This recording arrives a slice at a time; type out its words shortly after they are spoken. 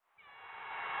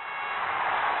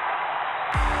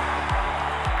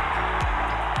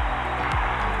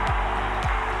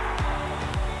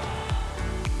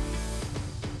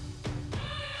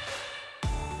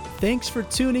Thanks for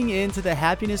tuning in to the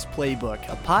Happiness Playbook,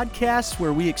 a podcast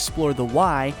where we explore the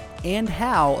why and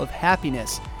how of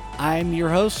happiness. I'm your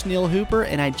host, Neil Hooper,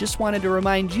 and I just wanted to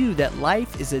remind you that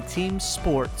life is a team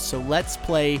sport, so let's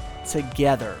play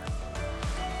together.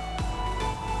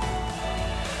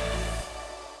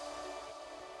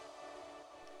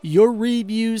 Your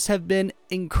reviews have been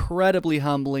incredibly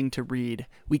humbling to read.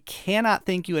 We cannot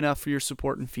thank you enough for your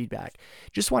support and feedback.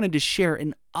 Just wanted to share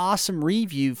an awesome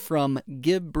review from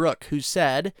Gib Brook, who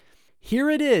said, "Here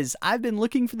it is. I've been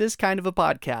looking for this kind of a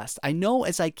podcast. I know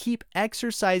as I keep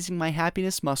exercising my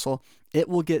happiness muscle, it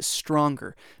will get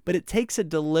stronger, but it takes a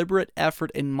deliberate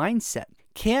effort and mindset.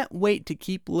 Can't wait to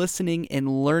keep listening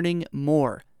and learning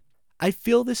more. I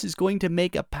feel this is going to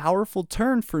make a powerful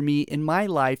turn for me in my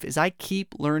life as I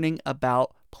keep learning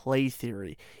about play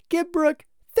theory." Gibbrook,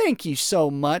 thank you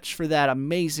so much for that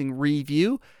amazing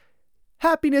review.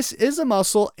 Happiness is a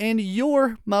muscle, and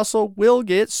your muscle will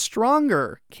get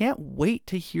stronger. Can't wait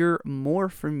to hear more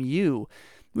from you.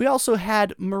 We also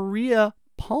had Maria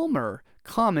Palmer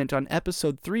comment on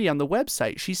episode 3 on the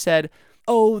website. She said,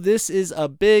 "Oh, this is a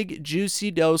big,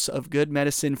 juicy dose of good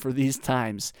medicine for these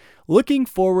times. Looking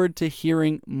forward to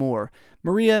hearing more."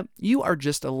 Maria, you are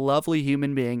just a lovely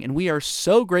human being, and we are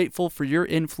so grateful for your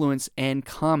influence and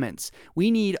comments. We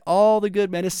need all the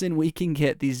good medicine we can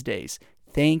get these days.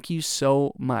 Thank you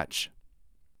so much.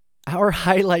 Our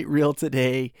highlight reel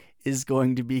today is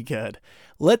going to be good.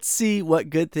 Let's see what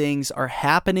good things are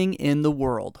happening in the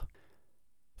world.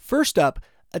 First up,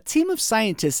 a team of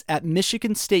scientists at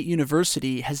Michigan State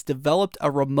University has developed a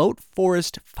remote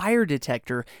forest fire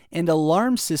detector and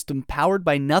alarm system powered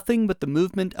by nothing but the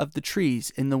movement of the trees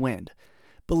in the wind.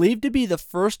 Believed to be the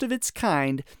first of its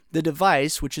kind, the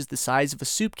device, which is the size of a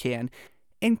soup can,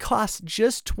 and costs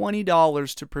just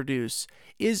 $20 to produce,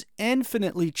 is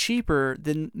infinitely cheaper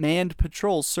than manned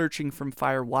patrols searching from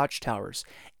fire watchtowers,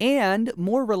 and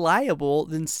more reliable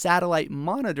than satellite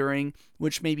monitoring,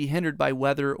 which may be hindered by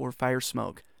weather or fire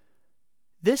smoke.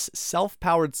 This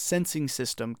self-powered sensing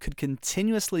system could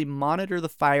continuously monitor the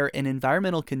fire and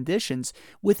environmental conditions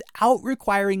without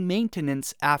requiring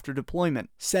maintenance after deployment,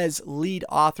 says lead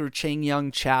author Chang-Young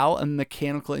Chow, a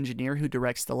mechanical engineer who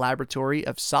directs the Laboratory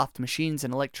of Soft Machines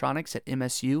and Electronics at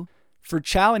MSU. For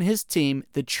Chow and his team,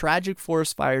 the tragic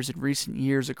forest fires in recent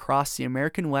years across the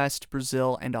American West,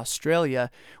 Brazil, and Australia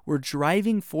were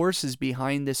driving forces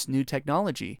behind this new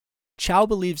technology. Chow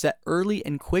believes that early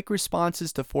and quick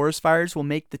responses to forest fires will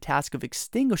make the task of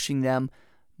extinguishing them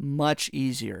much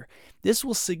easier. This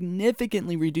will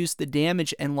significantly reduce the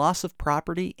damage and loss of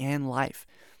property and life.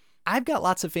 I've got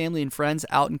lots of family and friends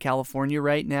out in California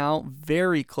right now,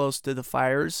 very close to the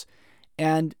fires,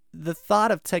 and the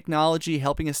thought of technology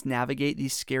helping us navigate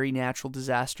these scary natural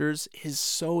disasters is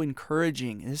so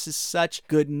encouraging. This is such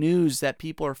good news that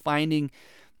people are finding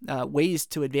ways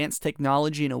to advance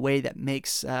technology in a way that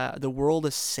makes the world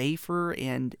a safer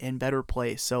and better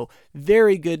place. So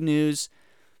very good news.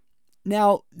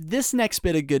 Now, this next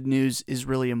bit of good news is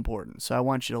really important, so I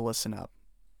want you to listen up.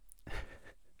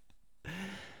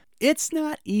 It's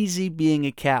not easy being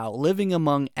a cow living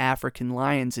among African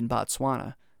lions in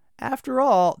Botswana. After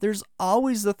all, there's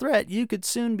always the threat you could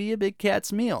soon be a big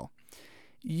cat's meal.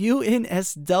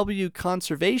 UNSW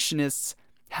conservationists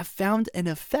have found an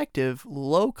effective,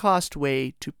 low-cost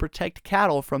way to protect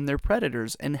cattle from their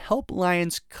predators and help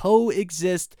lions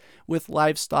coexist with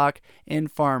livestock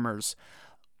and farmers.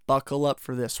 Buckle up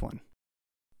for this one.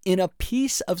 In a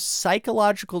piece of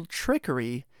psychological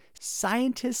trickery,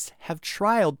 scientists have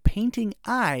trialed painting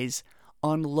eyes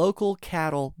on local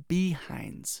cattle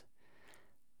behinds.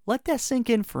 Let that sink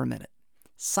in for a minute.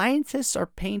 Scientists are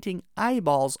painting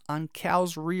eyeballs on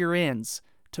cows' rear ends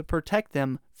to protect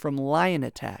them from lion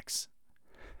attacks.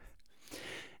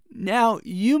 Now,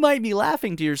 you might be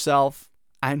laughing to yourself.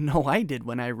 I know I did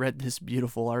when I read this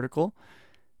beautiful article.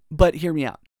 But hear me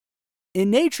out. In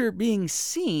nature, being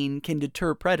seen can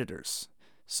deter predators.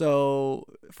 So,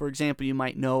 for example, you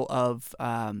might know of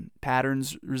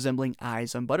patterns resembling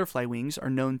eyes on butterfly wings are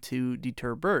known to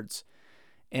deter birds.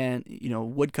 And,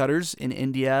 woodcutters in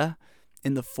India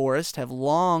in the forest have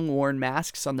long worn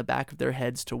masks on the back of their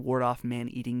heads to ward off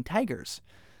man-eating tigers.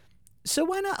 So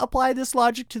why not apply this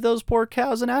logic to those poor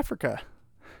cows in Africa?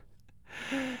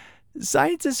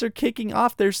 Scientists are kicking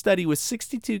off their study with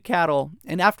 62 cattle,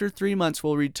 and after 3 months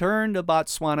will return to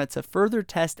Botswana to further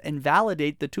test and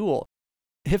validate the tool.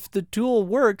 If the tool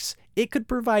works, it could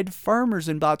provide farmers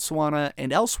in Botswana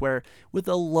and elsewhere with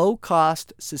a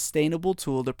low-cost, sustainable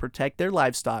tool to protect their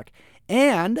livestock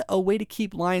and a way to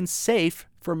keep lions safe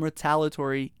from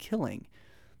retaliatory killing.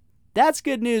 That's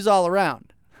good news all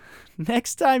around.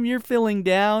 Next time you're feeling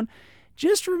down,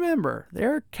 just remember,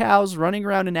 there are cows running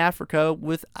around in Africa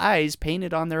with eyes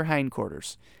painted on their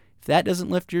hindquarters. If that doesn't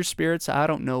lift your spirits, I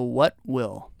don't know what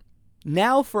will.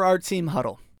 Now for our team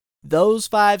huddle. Those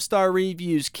 5-star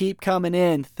reviews keep coming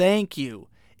in. Thank you.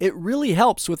 It really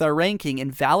helps with our ranking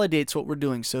and validates what we're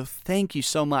doing, so thank you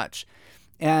so much.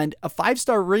 And a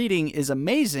 5-star rating is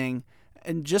amazing.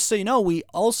 And just so you know, we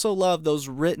also love those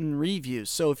written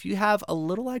reviews. So if you have a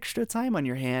little extra time on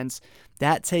your hands,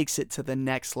 that takes it to the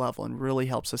next level and really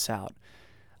helps us out.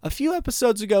 A few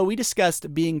episodes ago, we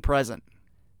discussed being present.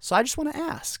 So I just want to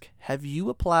ask, have you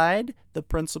applied the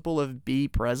principle of be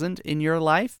present in your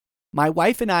life? My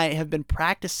wife and I have been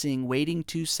practicing waiting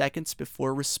 2 seconds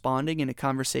before responding in a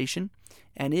conversation,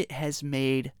 and it has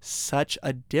made such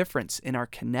a difference in our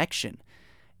connection.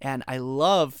 And I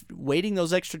love waiting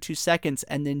those extra 2 seconds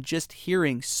and then just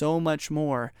hearing so much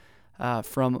more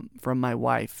from my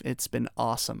wife. It's been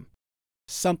awesome.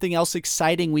 Something else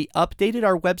exciting, we updated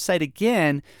our website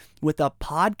again with a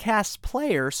podcast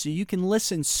player so you can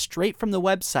listen straight from the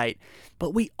website.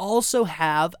 But we also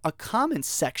have a comments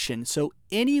section so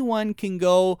anyone can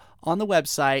go on the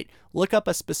website, look up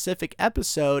a specific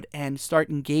episode, and start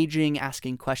engaging,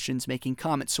 asking questions, making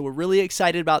comments. So we're really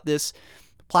excited about this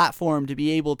platform to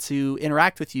be able to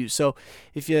interact with you. So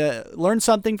if you learned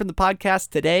something from the podcast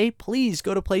today, please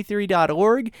go to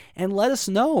playtheory.org and let us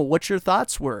know what your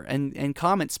thoughts were and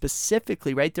comment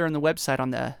specifically right there on the website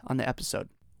on the episode.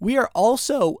 We are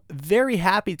also very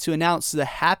happy to announce the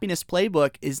Happiness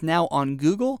Playbook is now on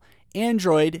Google,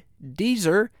 Android,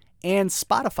 Deezer, and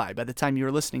Spotify by the time you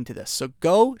are listening to this. So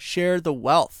go share the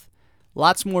wealth.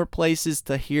 Lots more places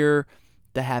to hear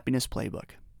the Happiness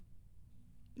Playbook.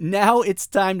 Now it's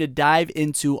time to dive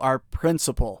into our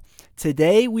principle.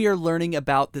 Today we are learning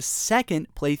about the second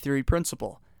play theory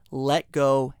principle, let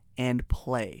go and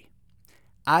play.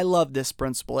 I love this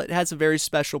principle. It has a very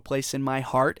special place in my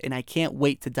heart, and I can't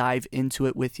wait to dive into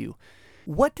it with you.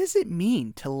 What does it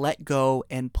mean to let go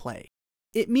and play?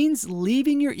 It means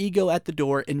leaving your ego at the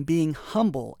door and being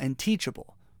humble and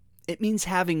teachable. It means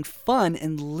having fun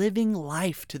and living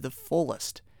life to the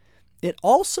fullest. It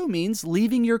also means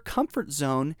leaving your comfort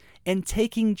zone and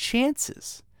taking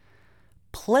chances.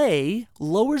 Play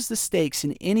lowers the stakes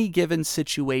in any given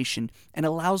situation and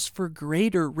allows for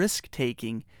greater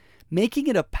risk-taking, making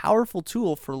it a powerful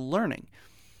tool for learning.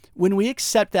 When we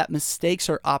accept that mistakes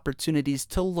are opportunities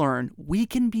to learn, we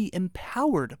can be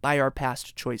empowered by our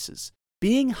past choices.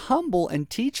 Being humble and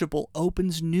teachable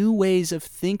opens new ways of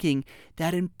thinking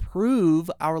that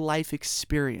improve our life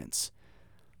experience.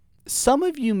 Some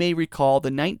of you may recall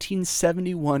the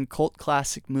 1971 cult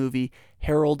classic movie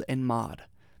Harold and Maude.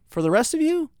 For the rest of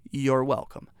you, you're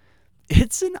welcome.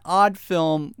 It's an odd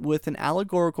film with an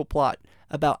allegorical plot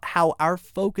about how our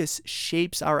focus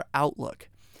shapes our outlook.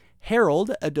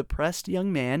 Harold, a depressed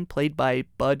young man played by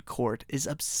Bud Cort, is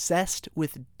obsessed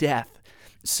with death,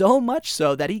 so much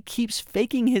so that he keeps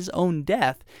faking his own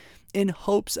death in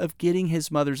hopes of getting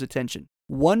his mother's attention.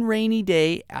 One rainy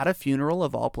day at a funeral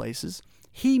of all places,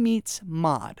 he meets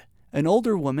Maude, an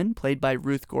older woman played by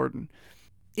Ruth Gordon.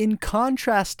 In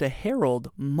contrast to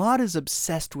Harold, Maude is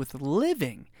obsessed with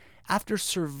living after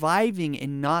surviving a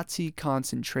Nazi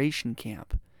concentration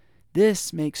camp.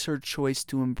 This makes her choice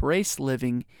to embrace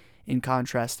living, in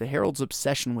contrast to Harold's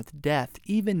obsession with death,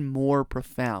 even more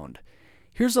profound.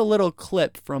 Here's a little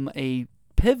clip from a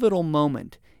pivotal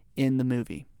moment in the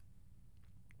movie.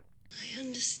 I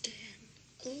understand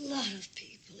a lot of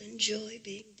people enjoy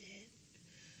being dead.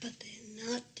 But they're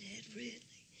not dead, really.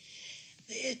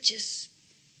 They're just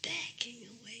backing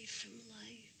away from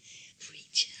life.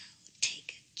 Reach out,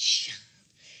 take a jump,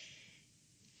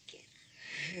 get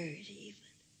hurt even.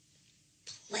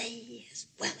 Play as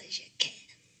well as you can.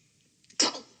 Go,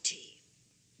 team.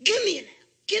 Give me an L,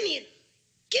 give me an I,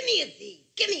 give me a V,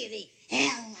 give me an E.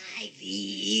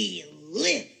 L-I-V-E,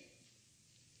 live.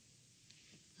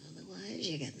 Otherwise,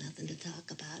 you got nothing to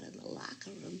talk about in the locker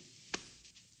room.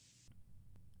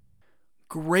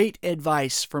 Great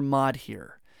advice from Maude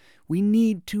here. We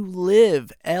need to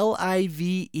live,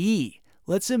 L-I-V-E.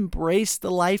 Let's embrace the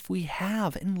life we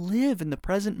have and live in the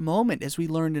present moment, as we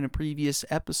learned in a previous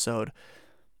episode.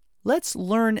 Let's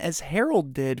learn, as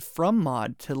Harold did from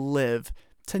Maude, to live,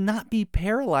 to not be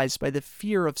paralyzed by the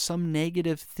fear of some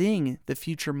negative thing the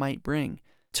future might bring,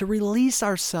 to release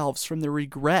ourselves from the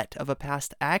regret of a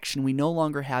past action we no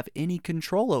longer have any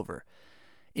control over.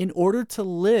 In order to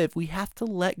live, we have to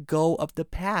let go of the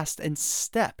past and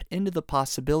step into the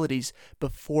possibilities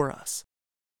before us.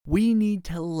 We need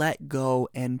to let go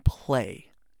and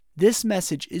play. This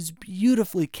message is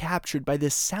beautifully captured by the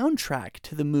soundtrack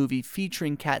to the movie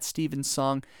featuring Cat Stevens'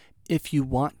 song, If You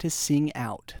Want to Sing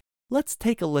Out. Let's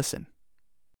take a listen.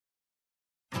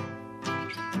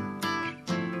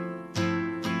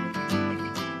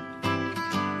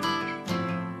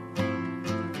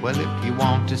 Well, if you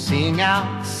want to sing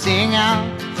out, sing out.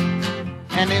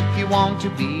 And if you want to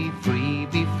be free,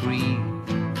 be free.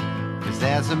 'Cause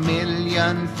there's a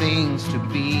million things to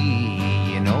be,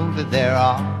 you know that there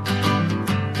are.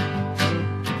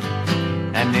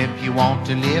 And if you want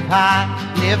to live high,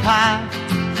 live high.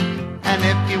 And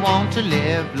if you want to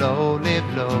live low, live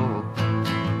low.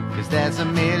 'Cause there's a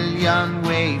million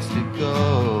ways to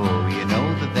go, you know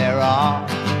that there are.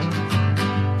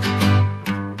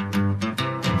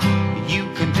 You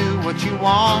can do what you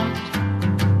want.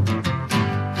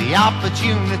 The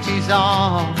opportunity's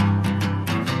on.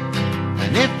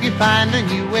 And if you find a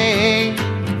new way,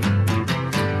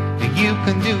 you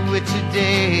can do it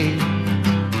today.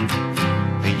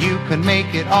 You can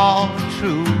make it all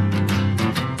true.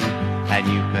 And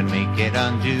you can make it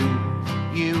undo,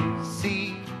 you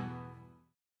see.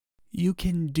 You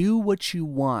can do what you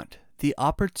want. The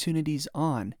opportunity's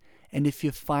on. And if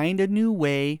you find a new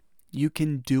way, you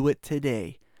can do it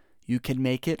today. You can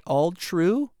make it all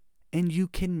true, and you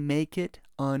can make it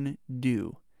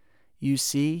undo. You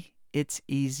see, it's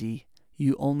easy.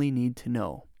 You only need to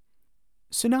know.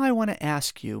 So now I want to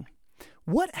ask you,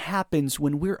 what happens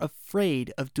when we're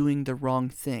afraid of doing the wrong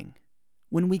thing?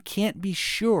 When we can't be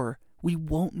sure we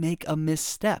won't make a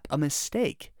misstep, a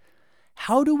mistake?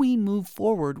 How do we move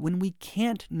forward when we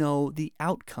can't know the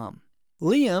outcome?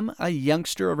 Liam, a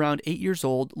youngster around 8 years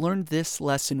old, learned this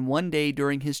lesson one day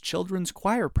during his children's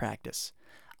choir practice.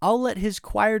 I'll let his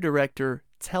choir director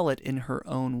tell it in her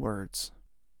own words.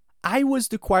 I was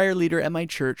the choir leader at my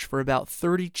church for about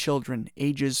 30 children,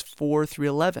 ages 4 through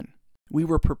 11. We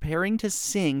were preparing to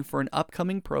sing for an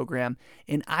upcoming program,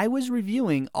 and I was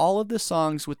reviewing all of the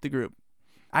songs with the group.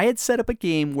 I had set up a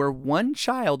game where one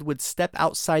child would step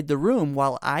outside the room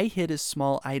while I hid a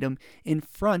small item in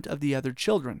front of the other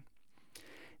children.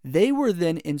 They were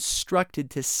then instructed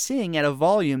to sing at a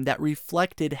volume that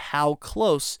reflected how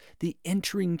close the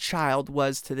entering child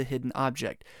was to the hidden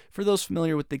object. For those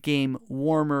familiar with the game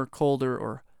Warmer, Colder,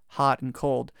 or Hot and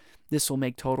Cold, this will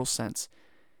make total sense.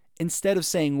 Instead of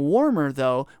saying warmer,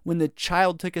 though, when the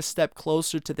child took a step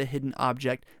closer to the hidden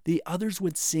object, the others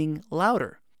would sing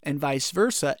louder. And vice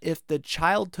versa, if the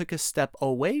child took a step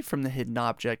away from the hidden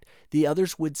object, the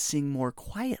others would sing more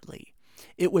quietly.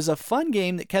 It was a fun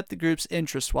game that kept the group's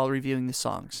interest while reviewing the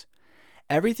songs.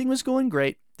 Everything was going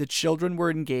great, the children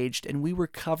were engaged, and we were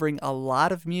covering a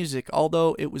lot of music,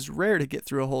 although it was rare to get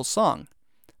through a whole song.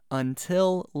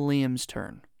 Until Liam's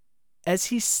turn. As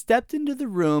he stepped into the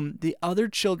room, the other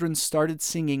children started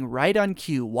singing right on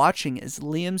cue, watching as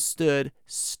Liam stood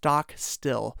stock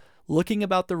still, looking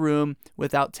about the room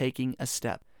without taking a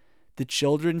step. The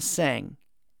children sang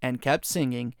and kept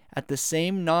singing at the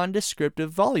same non-descriptive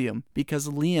volume because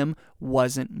Liam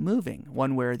wasn't moving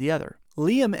one way or the other.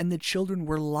 Liam and the children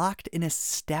were locked in a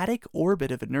static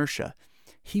orbit of inertia.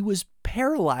 He was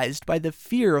paralyzed by the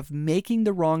fear of making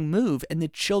the wrong move, and the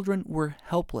children were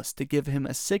helpless to give him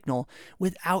a signal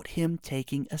without him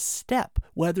taking a step,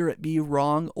 whether it be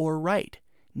wrong or right.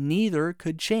 Neither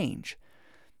could change.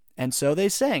 And so they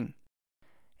sang.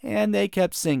 And they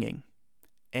kept singing.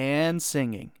 And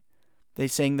singing. They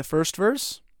sang the first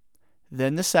verse,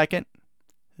 then the second,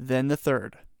 then the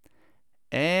third.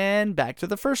 And back to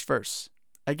the first verse.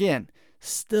 Again,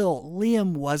 still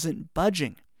Liam wasn't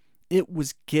budging. It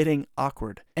was getting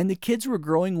awkward, and the kids were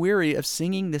growing weary of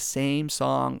singing the same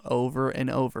song over and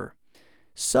over.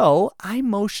 So I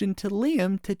motioned to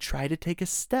Liam to try to take a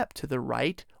step to the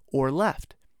right or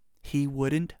left. He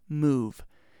wouldn't move,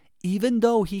 even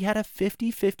though he had a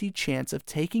 50-50 chance of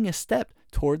taking a step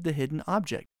toward the hidden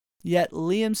object. Yet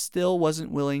Liam still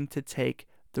wasn't willing to take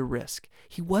the risk.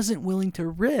 He wasn't willing to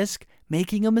risk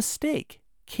making a mistake.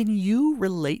 Can you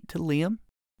relate to Liam?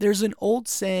 There's an old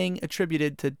saying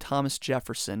attributed to Thomas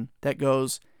Jefferson that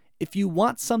goes, "If you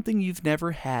want something you've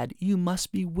never had, you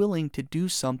must be willing to do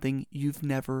something you've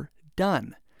never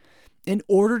done." In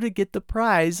order to get the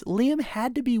prize, Liam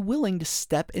had to be willing to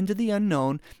step into the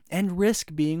unknown and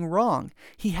risk being wrong.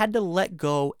 He had to let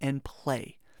go and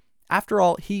play. After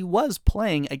all, he was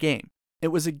playing a game. It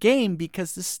was a game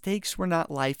because the stakes were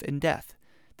not life and death.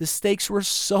 The stakes were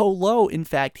so low, in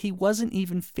fact, he wasn't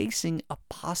even facing a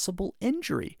possible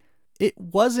injury. It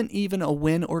wasn't even a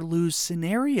win or lose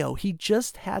scenario. He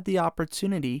just had the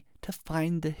opportunity to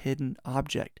find the hidden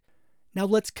object. Now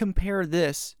let's compare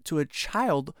this to a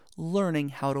child learning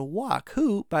how to walk,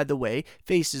 who, by the way,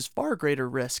 faces far greater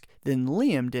risk than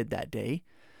Liam did that day.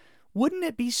 Wouldn't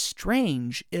it be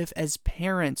strange if, as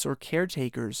parents or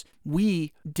caretakers,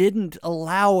 we didn't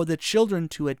allow the children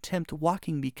to attempt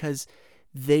walking because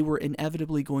they were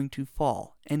inevitably going to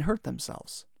fall and hurt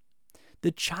themselves?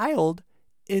 The child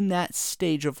in that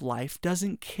stage of life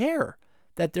doesn't care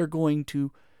that they're going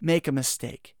to make a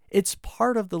mistake. It's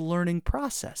part of the learning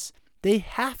process. They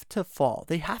have to fall.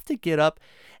 They have to get up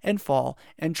and fall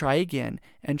and try again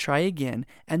and try again.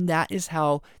 And that is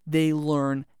how they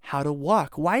learn how to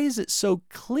walk. Why is it so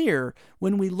clear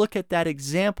when we look at that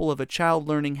example of a child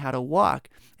learning how to walk?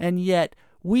 And yet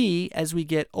we, as we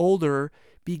get older,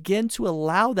 begin to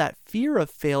allow that fear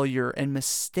of failure and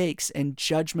mistakes and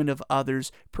judgment of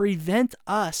others prevent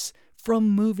us from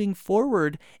moving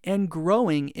forward and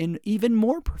growing in even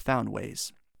more profound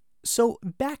ways. So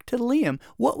back to Liam,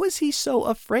 what was he so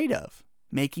afraid of?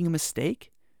 Making a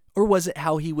mistake? Or was it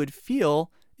how he would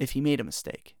feel if he made a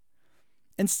mistake?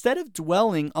 Instead of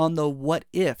dwelling on the what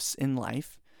ifs in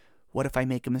life, what if I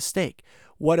make a mistake?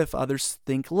 What if others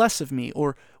think less of me?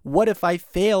 Or what if I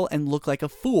fail and look like a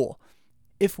fool?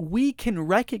 If we can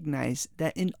recognize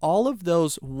that in all of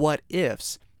those what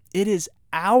ifs, it is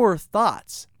our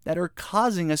thoughts that are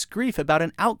causing us grief about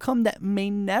an outcome that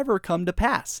may never come to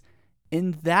pass.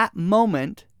 In that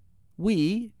moment,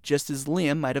 we, just as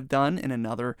Liam might have done in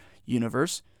another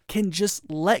universe, can just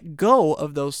let go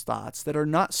of those thoughts that are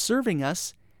not serving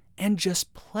us and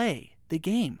just play the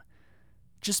game.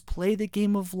 Just play the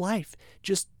game of life.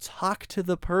 Just talk to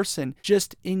the person.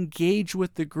 Just engage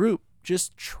with the group.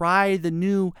 Just try the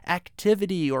new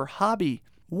activity or hobby.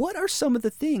 What are some of the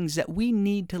things that we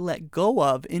need to let go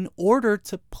of in order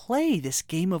to play this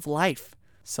game of life?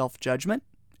 Self-judgment,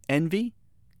 envy,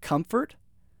 comfort,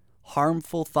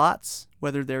 harmful thoughts,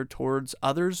 whether they're towards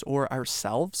others or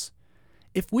ourselves.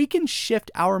 If we can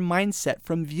shift our mindset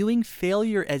from viewing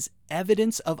failure as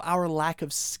evidence of our lack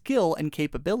of skill and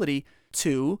capability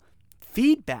to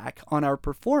feedback on our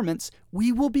performance,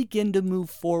 we will begin to move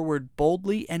forward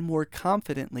boldly and more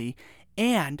confidently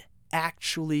and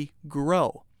actually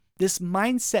grow. This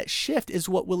mindset shift is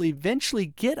what will eventually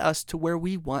get us to where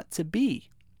we want to be.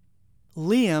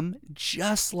 Liam,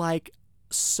 just like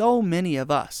so many of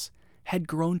us, had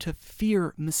grown to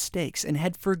fear mistakes and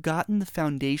had forgotten the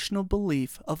foundational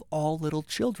belief of all little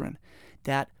children,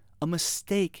 that a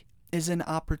mistake is an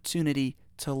opportunity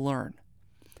to learn.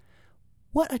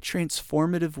 What a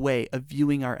transformative way of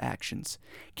viewing our actions.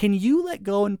 Can you let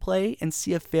go and play and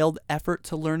see a failed effort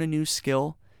to learn a new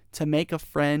skill, to make a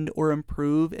friend, or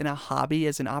improve in a hobby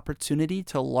as an opportunity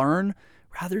to learn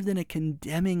rather than a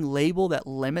condemning label that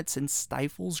limits and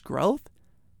stifles growth?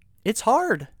 It's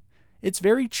hard. It's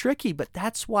very tricky, but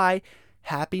that's why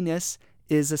happiness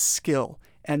is a skill.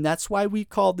 And that's why we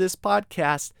call this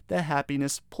podcast the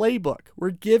Happiness Playbook.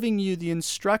 We're giving you the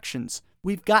instructions.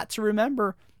 We've got to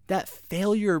remember that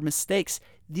failure, mistakes,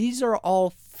 these are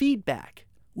all feedback.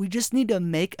 We just need to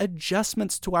make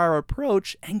adjustments to our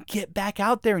approach and get back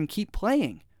out there and keep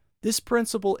playing. This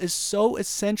principle is so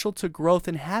essential to growth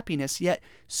and happiness, yet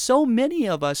so many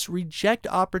of us reject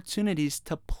opportunities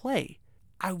to play.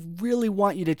 I really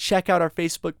want you to check out our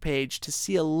Facebook page to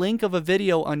see a link of a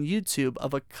video on YouTube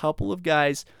of a couple of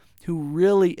guys who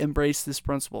really embrace this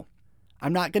principle.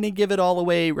 I'm not going to give it all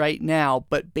away right now,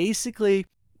 but basically,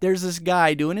 there's this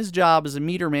guy doing his job as a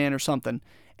meter man or something,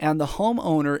 and the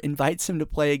homeowner invites him to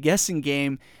play a guessing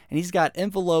game, and he's got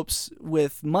envelopes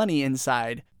with money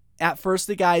inside. At first,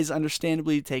 the guy is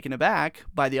understandably taken aback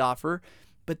by the offer,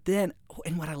 but then,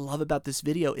 and what I love about this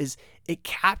video is it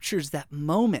captures that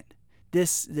moment.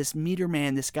 This meter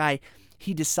man, this guy,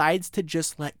 he decides to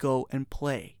just let go and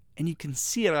play, and you can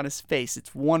see it on his face.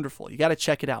 It's wonderful. You got to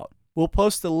check it out. We'll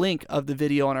post the link of the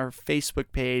video on our Facebook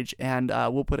page, and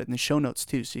we'll put it in the show notes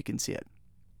too so you can see it.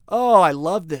 Oh, I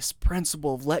love this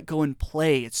principle of let go and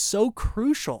play. It's so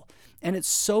crucial, and it's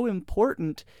so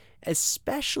important,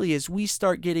 especially as we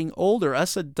start getting older.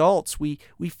 Us adults, we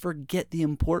forget the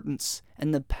importance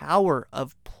and the power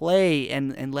of play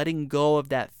and letting go of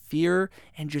that fear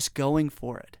and just going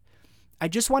for it. I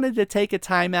just wanted to take a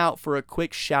time out for a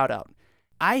quick shout out.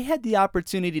 I had the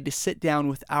opportunity to sit down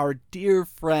with our dear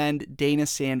friend Dana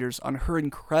Sanders on her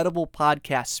incredible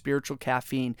podcast, Spiritual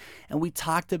Caffeine, and we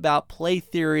talked about play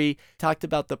theory, talked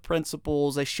about the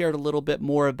principles. I shared a little bit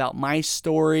more about my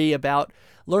story, about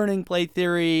learning play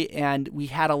theory, and we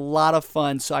had a lot of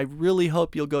fun, so I really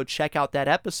hope you'll go check out that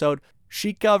episode.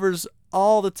 She covers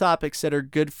all the topics that are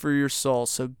good for your soul,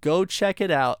 so go check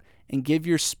it out and give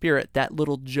your spirit that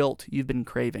little jolt you've been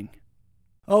craving.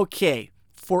 Okay.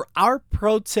 For our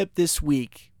pro tip this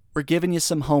week, we're giving you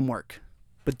some homework,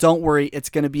 but don't worry, it's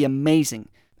going to be amazing.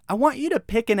 I want you to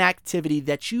pick an activity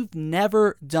that you've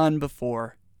never done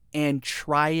before and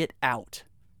try it out.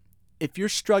 If you're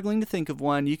struggling to think of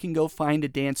one, you can go find a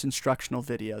dance instructional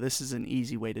video. This is an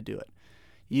easy way to do it.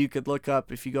 You could look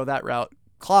up, if you go that route,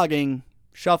 clogging,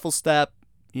 shuffle step,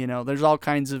 there's all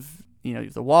kinds of,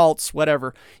 the waltz,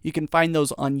 whatever. You can find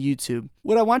those on YouTube.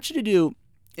 What I want you to do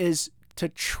is to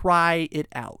try it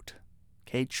out.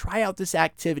 Okay, try out this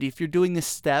activity. If you're doing the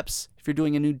steps, if you're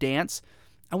doing a new dance,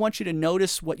 I want you to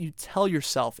notice what you tell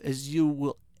yourself, as you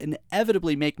will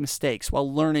inevitably make mistakes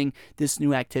while learning this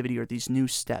new activity or these new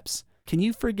steps. Can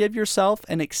you forgive yourself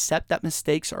and accept that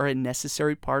mistakes are a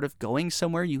necessary part of going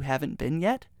somewhere you haven't been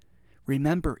yet?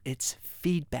 Remember, it's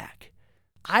feedback.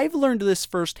 I've learned this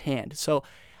firsthand. So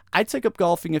I took up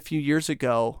golfing a few years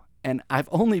ago, and I've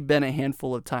only been a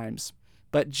handful of times.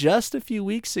 But just a few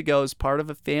weeks ago, as part of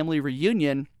a family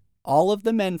reunion, all of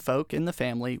the menfolk in the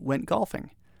family went golfing.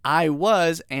 I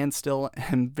was, and still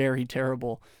am, very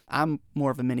terrible. I'm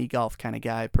more of a mini golf kind of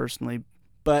guy personally,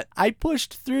 but I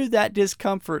pushed through that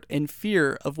discomfort and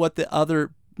fear of what the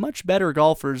other much better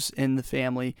golfers in the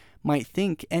family might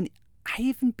think, and I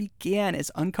even began,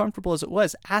 as uncomfortable as it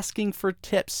was, asking for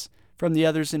tips from the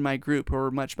others in my group who were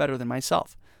much better than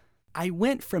myself. I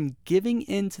went from giving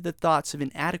in to the thoughts of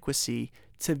inadequacy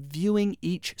to viewing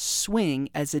each swing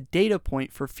as a data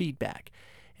point for feedback.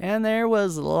 And there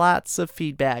was lots of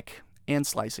feedback and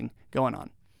slicing going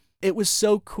on. It was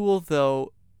so cool,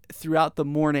 though, throughout the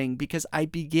morning because I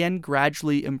began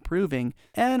gradually improving.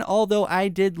 And although I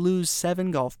did lose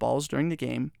 7 golf balls during the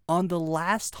game, on the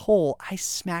last hole, I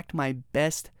smacked my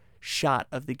best shot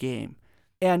of the game.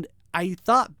 And I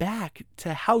thought back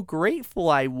to how grateful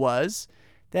I was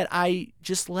that I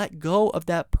just let go of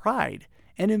that pride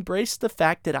and embraced the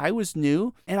fact that I was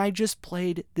new and I just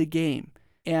played the game.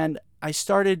 And I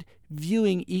started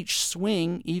viewing each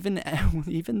swing, even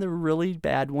the really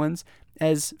bad ones,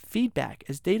 as feedback,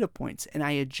 as data points. And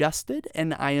I adjusted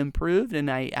and I improved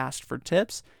and I asked for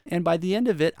tips. And by the end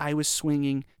of it, I was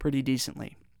swinging pretty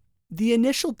decently. The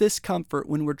initial discomfort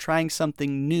when we're trying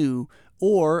something new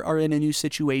or are in a new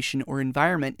situation or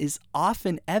environment is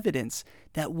often evidence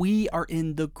that we are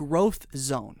in the growth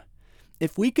zone.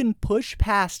 If we can push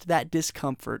past that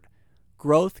discomfort,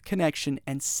 growth, connection,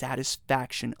 and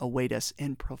satisfaction await us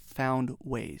in profound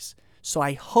ways. So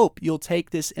I hope you'll take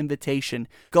this invitation.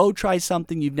 Go try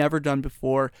something you've never done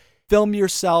before. Film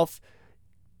yourself.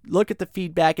 Look at the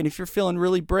feedback. And if you're feeling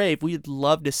really brave, we'd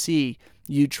love to see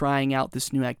you trying out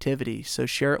this new activity. So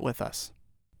share it with us.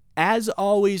 As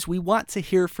always, we want to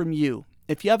hear from you.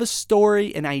 If you have a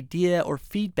story, an idea, or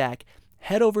feedback,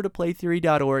 head over to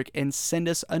playtheory.org and send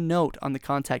us a note on the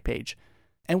contact page.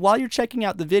 And while you're checking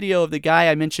out the video of the guy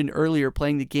I mentioned earlier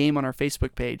playing the game on our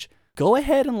Facebook page, go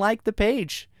ahead and like the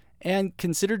page and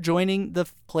consider joining the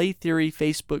Play Theory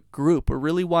Facebook group. We're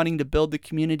really wanting to build the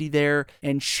community there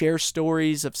and share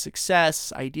stories of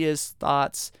success, ideas,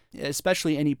 thoughts,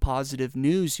 especially any positive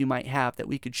news you might have that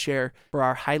we could share for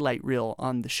our highlight reel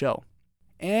on the show.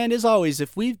 And as always,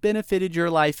 if we've benefited your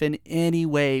life in any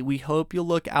way, we hope you'll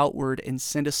look outward and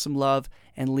send us some love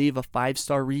and leave a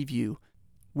 5-star review.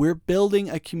 We're building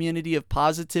a community of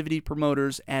positivity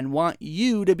promoters and want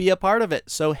you to be a part of it.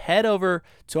 So head over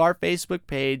to our Facebook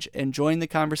page and join the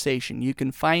conversation. You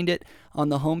can find it on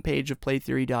the homepage of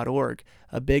playtheory.org,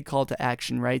 a big call to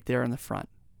action right there in the front.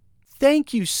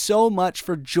 Thank you so much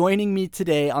for joining me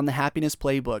today on the Happiness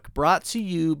Playbook, brought to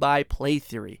you by Play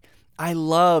Theory. I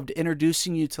loved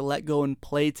introducing you to Let Go and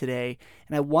Play today,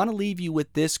 and I want to leave you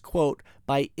with this quote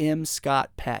by M.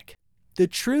 Scott Peck. The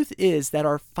truth is that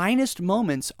our finest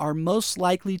moments are most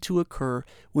likely to occur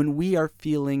when we are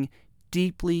feeling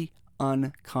deeply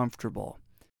uncomfortable.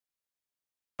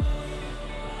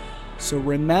 So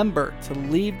remember to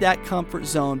leave that comfort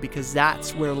zone because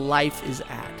that's where life is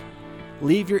at.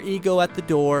 Leave your ego at the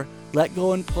door, let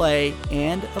go and play,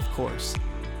 and of course,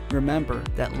 remember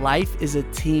that life is a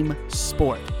team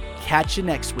sport. Catch you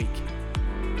next week.